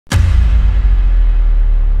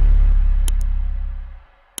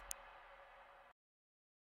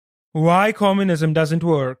Why communism doesn't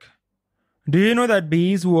work? Do you know that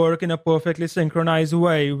bees work in a perfectly synchronized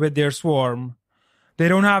way with their swarm? They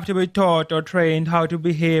don't have to be taught or trained how to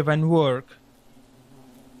behave and work.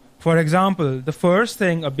 For example, the first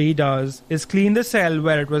thing a bee does is clean the cell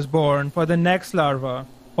where it was born for the next larva,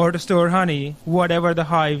 or to store honey, whatever the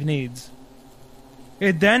hive needs.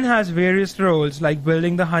 It then has various roles like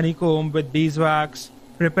building the honeycomb with beeswax,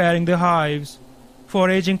 preparing the hives,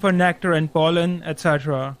 foraging for nectar and pollen,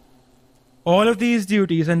 etc. All of these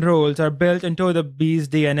duties and roles are built into the bee's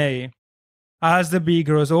DNA. As the bee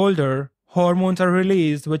grows older, hormones are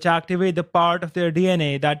released which activate the part of their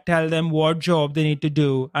DNA that tell them what job they need to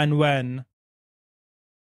do and when.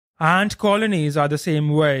 Ant colonies are the same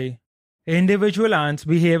way. Individual ants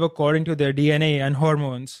behave according to their DNA and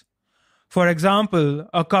hormones. For example,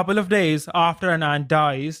 a couple of days after an ant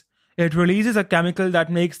dies, it releases a chemical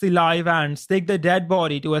that makes the live ants take the dead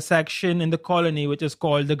body to a section in the colony which is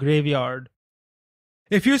called the graveyard.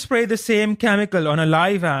 If you spray the same chemical on a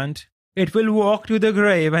live ant, it will walk to the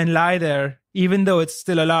grave and lie there, even though it's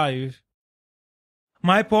still alive.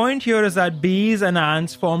 My point here is that bees and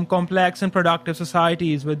ants form complex and productive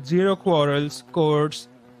societies with zero quarrels, courts,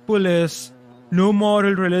 police, no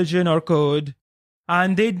moral religion or code,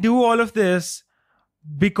 and they do all of this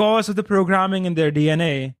because of the programming in their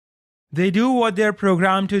DNA. They do what they're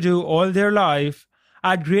programmed to do all their life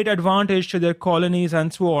at great advantage to their colonies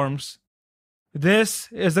and swarms. This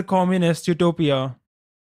is the communist utopia.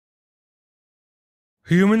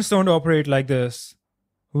 Humans don't operate like this.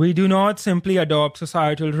 We do not simply adopt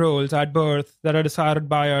societal roles at birth that are decided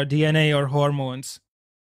by our DNA or hormones.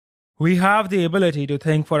 We have the ability to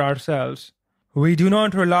think for ourselves. We do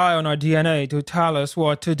not rely on our DNA to tell us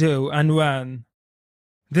what to do and when.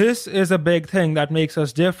 This is a big thing that makes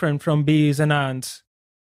us different from bees and ants.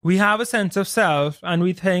 We have a sense of self and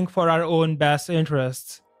we think for our own best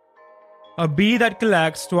interests. A bee that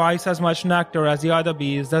collects twice as much nectar as the other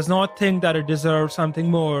bees does not think that it deserves something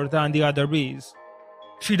more than the other bees.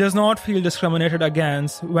 She does not feel discriminated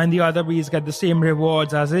against when the other bees get the same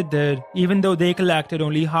rewards as it did, even though they collected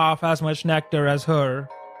only half as much nectar as her.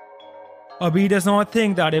 A bee does not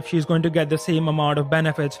think that if she's going to get the same amount of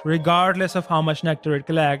benefits, regardless of how much nectar it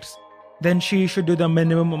collects, then she should do the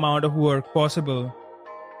minimum amount of work possible.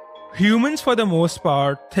 Humans, for the most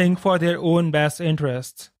part, think for their own best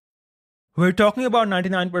interests. We're talking about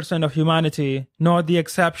 99% of humanity, not the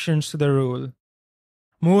exceptions to the rule.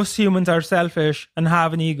 Most humans are selfish and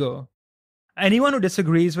have an ego. Anyone who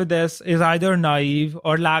disagrees with this is either naive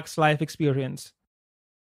or lacks life experience.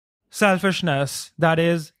 Selfishness, that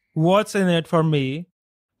is, what's in it for me?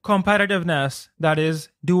 Competitiveness, that is,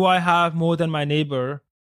 do I have more than my neighbor?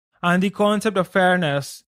 And the concept of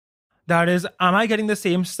fairness, that is, am I getting the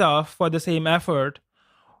same stuff for the same effort?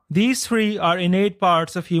 These three are innate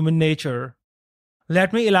parts of human nature.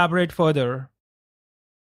 Let me elaborate further.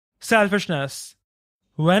 Selfishness.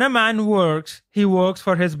 When a man works, he works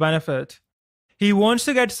for his benefit. He wants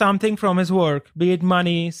to get something from his work, be it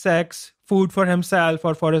money, sex, food for himself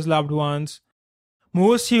or for his loved ones.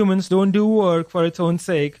 Most humans don't do work for its own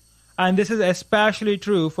sake, and this is especially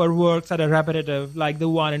true for works that are repetitive, like the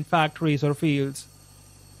one in factories or fields.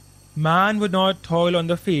 Man would not toil on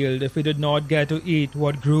the field if he did not get to eat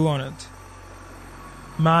what grew on it.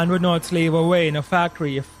 Man would not slave away in a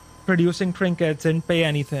factory if producing trinkets didn't pay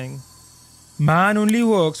anything. Man only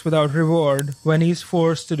works without reward when he's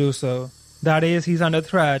forced to do so. That is, he's under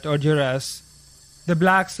threat or duress. The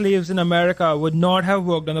black slaves in America would not have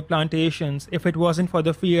worked on the plantations if it wasn't for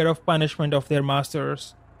the fear of punishment of their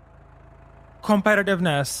masters.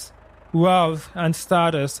 Competitiveness, wealth, and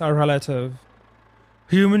status are relative.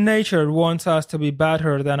 Human nature wants us to be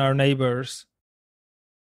better than our neighbors.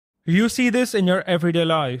 You see this in your everyday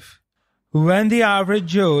life. When the average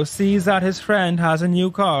Joe sees that his friend has a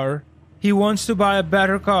new car, he wants to buy a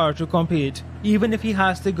better car to compete, even if he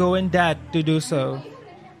has to go in debt to do so.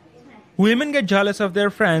 Women get jealous of their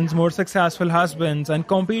friends' more successful husbands and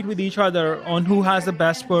compete with each other on who has the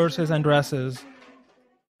best purses and dresses.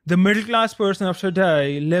 The middle-class person of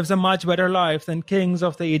today lives a much better life than kings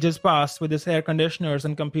of the ages past with his air conditioners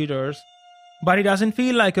and computers. But he doesn't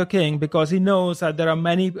feel like a king because he knows that there are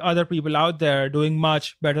many other people out there doing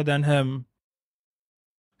much better than him.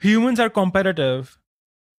 Humans are competitive.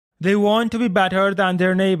 They want to be better than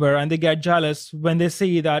their neighbor and they get jealous when they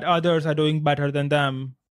see that others are doing better than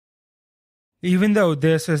them. Even though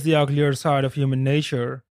this is the uglier side of human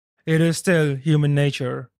nature, it is still human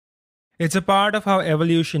nature. It's a part of how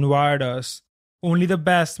evolution wired us. Only the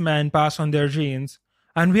best men pass on their genes,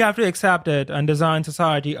 and we have to accept it and design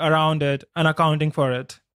society around it and accounting for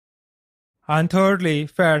it. And thirdly,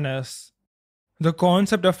 fairness. The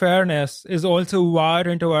concept of fairness is also wired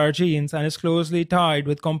into our genes and is closely tied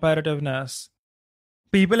with competitiveness.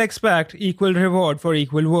 People expect equal reward for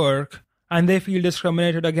equal work, and they feel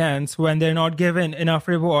discriminated against when they're not given enough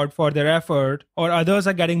reward for their effort, or others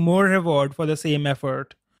are getting more reward for the same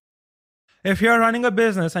effort. If you're running a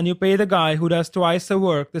business and you pay the guy who does twice the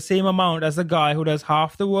work the same amount as the guy who does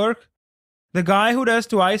half the work, the guy who does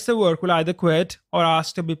twice the work will either quit or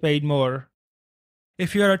ask to be paid more.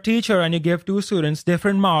 If you're a teacher and you give two students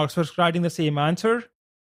different marks for writing the same answer,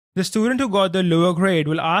 the student who got the lower grade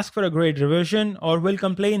will ask for a grade revision or will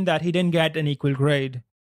complain that he didn't get an equal grade.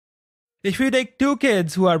 If you take two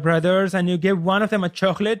kids who are brothers and you give one of them a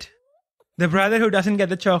chocolate, the brother who doesn't get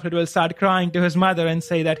the chocolate will start crying to his mother and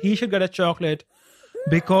say that he should get a chocolate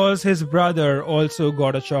because his brother also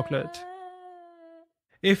got a chocolate.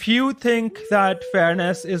 If you think that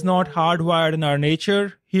fairness is not hardwired in our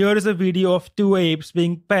nature, here is a video of two apes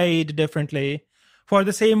being paid differently for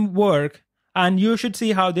the same work, and you should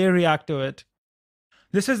see how they react to it.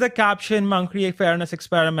 This is the caption Monkey Fairness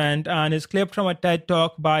Experiment and is clipped from a TED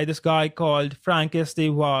Talk by this guy called Francis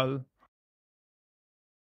de Waal.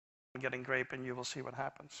 Getting grape and you will see what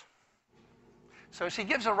happens. So she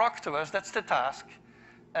gives a rock to us, that's the task,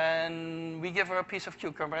 and we give her a piece of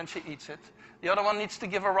cucumber and she eats it. The other one needs to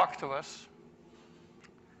give a rock to us,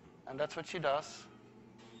 and that's what she does.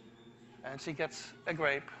 And she gets a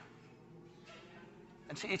grape,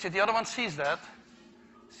 and she eats it. The other one sees that.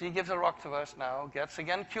 She gives a rock to us now, gets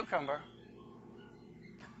again cucumber.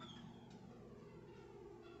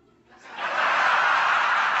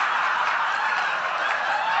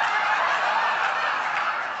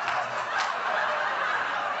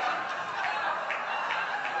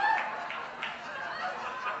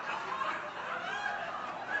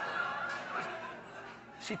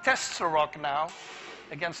 She tests the rock now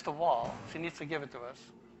against the wall. She needs to give it to us.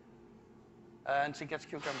 And she gets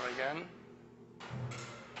cucumber again.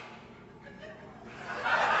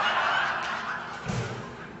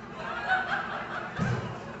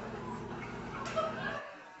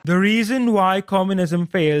 The reason why communism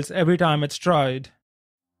fails every time it's tried.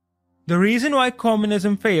 The reason why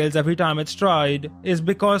communism fails every time it's tried is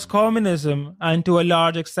because communism, and to a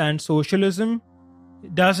large extent socialism,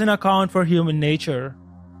 doesn't account for human nature.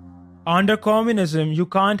 Under communism, you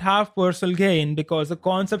can't have personal gain because the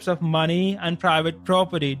concepts of money and private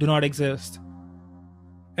property do not exist.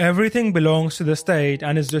 Everything belongs to the state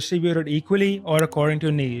and is distributed equally or according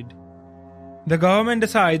to need. The government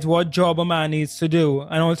decides what job a man needs to do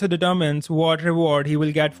and also determines what reward he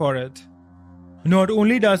will get for it. Not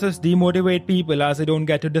only does this demotivate people as they don't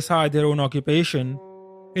get to decide their own occupation,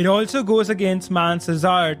 it also goes against man's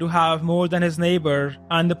desire to have more than his neighbor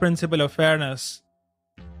and the principle of fairness.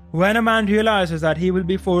 When a man realizes that he will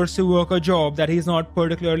be forced to work a job that he is not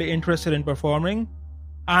particularly interested in performing,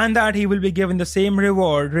 and that he will be given the same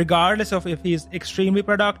reward regardless of if he is extremely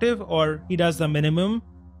productive or he does the minimum,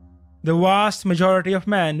 the vast majority of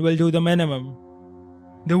men will do the minimum.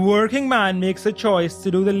 The working man makes a choice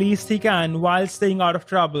to do the least he can while staying out of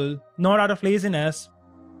trouble, not out of laziness,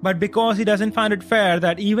 but because he doesn't find it fair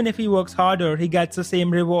that even if he works harder, he gets the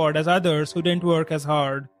same reward as others who didn't work as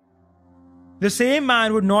hard. The same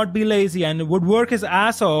man would not be lazy and would work his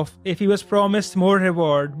ass off if he was promised more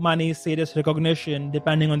reward, money, status, recognition,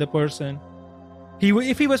 depending on the person.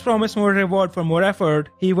 If he was promised more reward for more effort,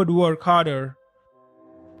 he would work harder.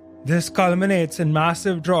 This culminates in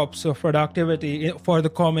massive drops of productivity for the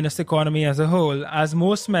communist economy as a whole, as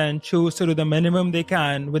most men choose to do the minimum they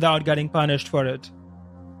can without getting punished for it.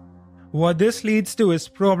 What this leads to is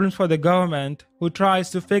problems for the government, who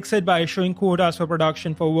tries to fix it by issuing quotas for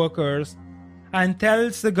production for workers, and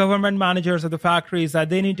tells the government managers of the factories that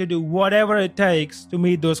they need to do whatever it takes to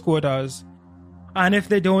meet those quotas. And if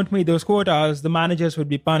they don't meet those quotas, the managers would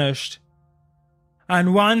be punished.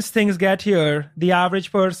 And once things get here, the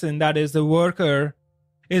average person, that is the worker,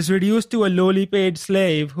 is reduced to a lowly paid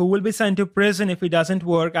slave who will be sent to prison if he doesn't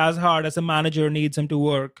work as hard as the manager needs him to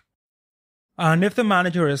work. And if the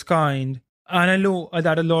manager is kind, and I know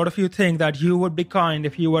that a lot of you think that you would be kind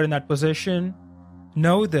if you were in that position,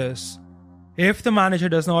 know this. If the manager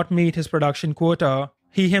does not meet his production quota,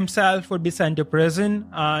 he himself would be sent to prison,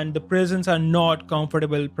 and the prisons are not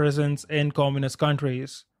comfortable prisons in communist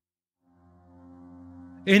countries.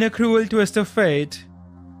 In a cruel twist of fate,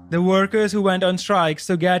 the workers who went on strikes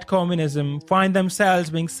to get communism find themselves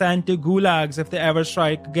being sent to gulags if they ever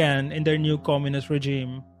strike again in their new communist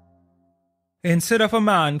regime. Instead of a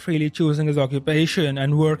man freely choosing his occupation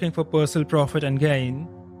and working for personal profit and gain,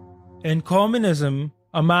 in communism,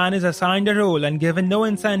 a man is assigned a role and given no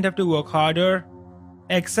incentive to work harder,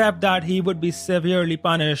 except that he would be severely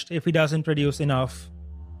punished if he doesn't produce enough.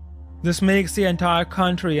 This makes the entire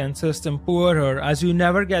country and system poorer, as you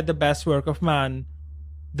never get the best work of man.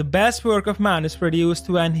 The best work of man is produced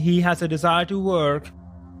when he has a desire to work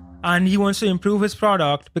and he wants to improve his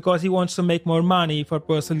product because he wants to make more money for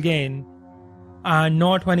personal gain, and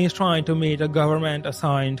not when he's trying to meet a government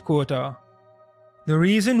assigned quota. The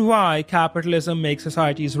reason why capitalism makes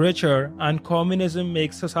societies richer and communism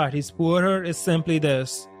makes societies poorer is simply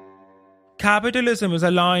this. Capitalism is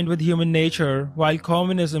aligned with human nature, while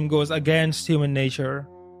communism goes against human nature.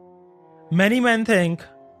 Many men think,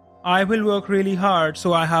 I will work really hard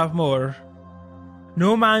so I have more.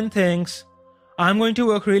 No man thinks, I'm going to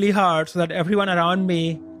work really hard so that everyone around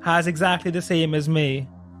me has exactly the same as me.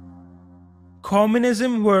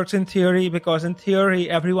 Communism works in theory because in theory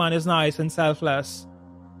everyone is nice and selfless.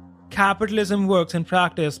 Capitalism works in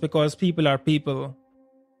practice because people are people.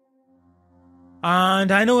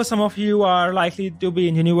 And I know some of you are likely to be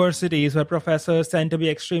in universities where professors tend to be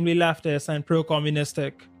extremely leftist and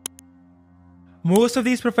pro-communistic. Most of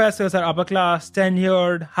these professors are upper class,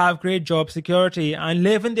 tenured, have great job security, and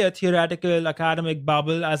live in their theoretical academic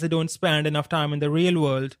bubble as they don't spend enough time in the real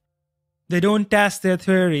world. They don't test their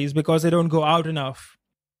theories because they don't go out enough.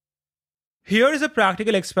 Here is a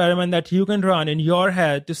practical experiment that you can run in your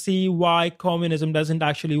head to see why communism doesn't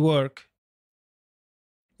actually work.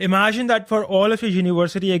 Imagine that for all of your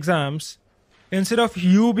university exams, instead of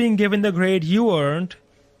you being given the grade you earned,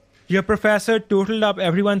 your professor totaled up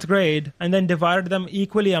everyone's grade and then divided them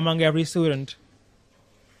equally among every student.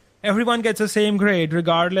 Everyone gets the same grade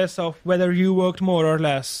regardless of whether you worked more or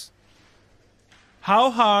less. How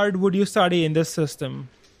hard would you study in this system?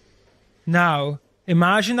 Now,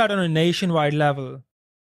 imagine that on a nationwide level.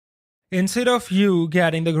 Instead of you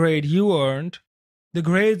getting the grade you earned, the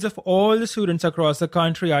grades of all the students across the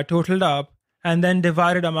country are totaled up and then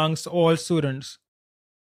divided amongst all students.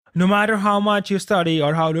 No matter how much you study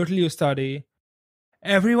or how little you study,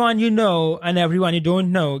 everyone you know and everyone you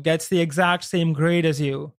don't know gets the exact same grade as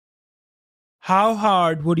you. How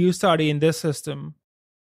hard would you study in this system?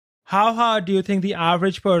 How hard do you think the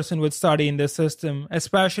average person would study in this system,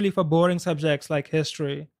 especially for boring subjects like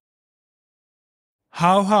history?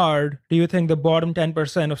 How hard do you think the bottom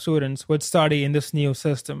 10% of students would study in this new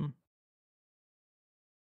system?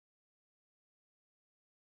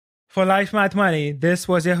 For Life Math Money, this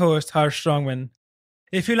was your host Harsh Strongman.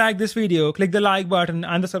 If you like this video, click the like button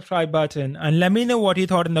and the subscribe button and let me know what you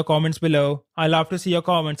thought in the comments below. I love to see your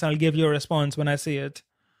comments and I'll give you a response when I see it.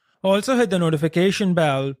 Also hit the notification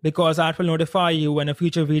bell because that will notify you when a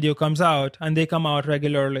future video comes out and they come out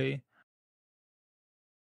regularly.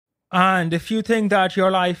 And if you think that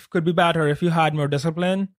your life could be better if you had more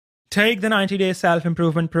discipline, take the 90-day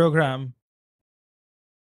self-improvement program.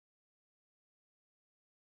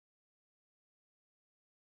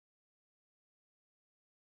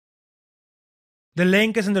 The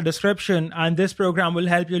link is in the description, and this program will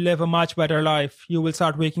help you live a much better life. You will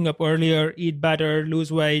start waking up earlier, eat better,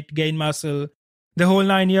 lose weight, gain muscle, the whole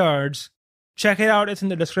 9 yards. Check it out, it's in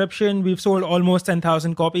the description. We've sold almost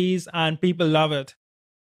 10,000 copies and people love it.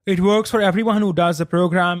 It works for everyone who does the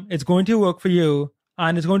program. It's going to work for you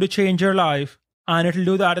and it's going to change your life, and it'll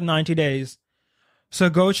do that in 90 days. So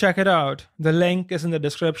go check it out. The link is in the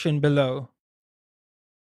description below.